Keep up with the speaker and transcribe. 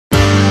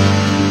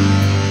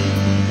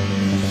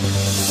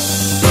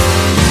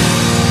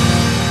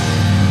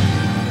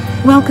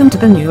Welcome to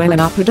the new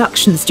LNR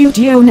Production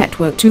Studio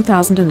Network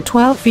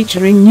 2012,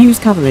 featuring news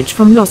coverage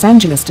from Los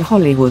Angeles to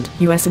Hollywood,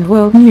 US and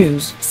world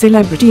news,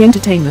 celebrity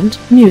entertainment,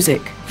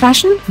 music,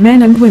 fashion,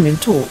 men and women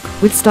talk,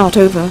 with Start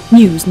Over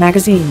News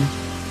Magazine.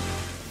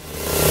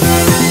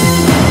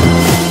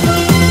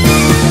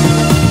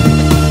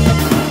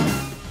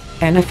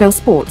 NFL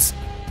Sports.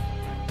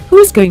 Who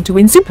is going to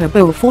win Super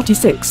Bowl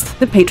 46?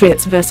 The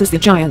Patriots versus the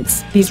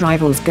Giants. These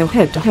rivals go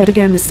head-to-head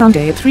again this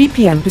Sunday at 3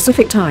 p.m.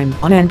 Pacific Time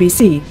on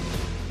NBC.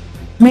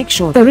 Make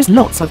sure there is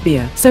lots of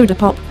beer, soda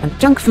pop, and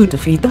junk food to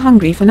feed the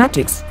hungry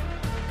fanatics.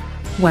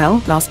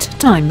 Well, last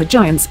time the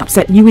Giants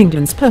upset New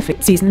England's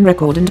perfect season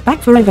record and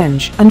back for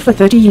revenge, and for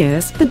 30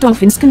 years the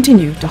Dolphins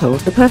continue to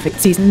hold the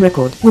perfect season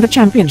record with a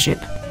championship.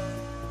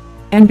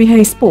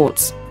 NBA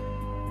Sports.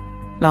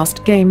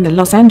 Last game, the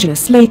Los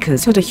Angeles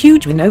Lakers had a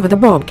huge win over the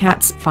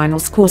Bobcats, final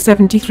score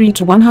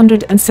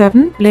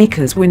 73-107,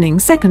 Lakers winning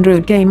second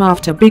road game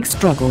after big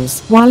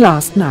struggles, while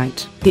last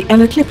night, the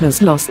LA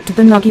Clippers lost to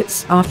the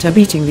Nuggets after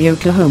beating the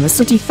Oklahoma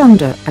City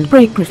Thunder, and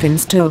Blake Griffin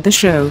stole the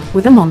show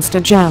with a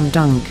monster jam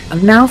dunk.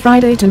 And now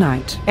Friday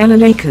tonight, LA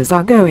Lakers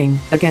are going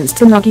against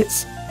the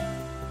Nuggets.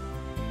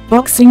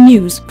 Boxing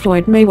news.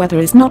 Floyd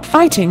Mayweather is not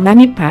fighting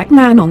Manny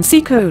Pacman on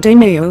Cinco de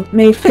Mayo,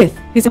 May 5th.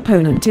 His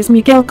opponent is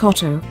Miguel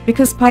Cotto,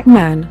 because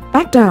Pacman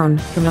backed down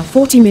from a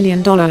 $40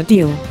 million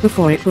deal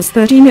before it was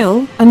 $30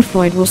 million, and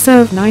Floyd will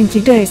serve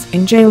 90 days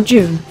in jail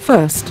June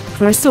 1st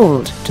for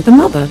assault to the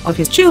mother of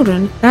his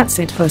children. That's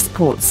it for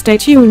sports. Stay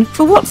tuned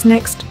for what's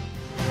next.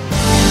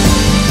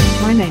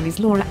 My name is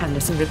Laura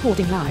Anderson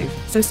reporting live,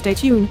 so stay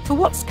tuned for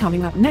what's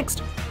coming up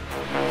next.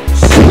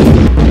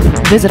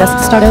 Visit us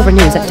at Start Over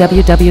News at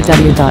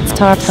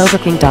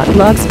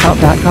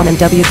www.startoverking.blogspot.com and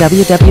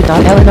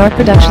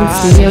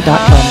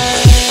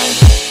www.lnrproductionstudio.com.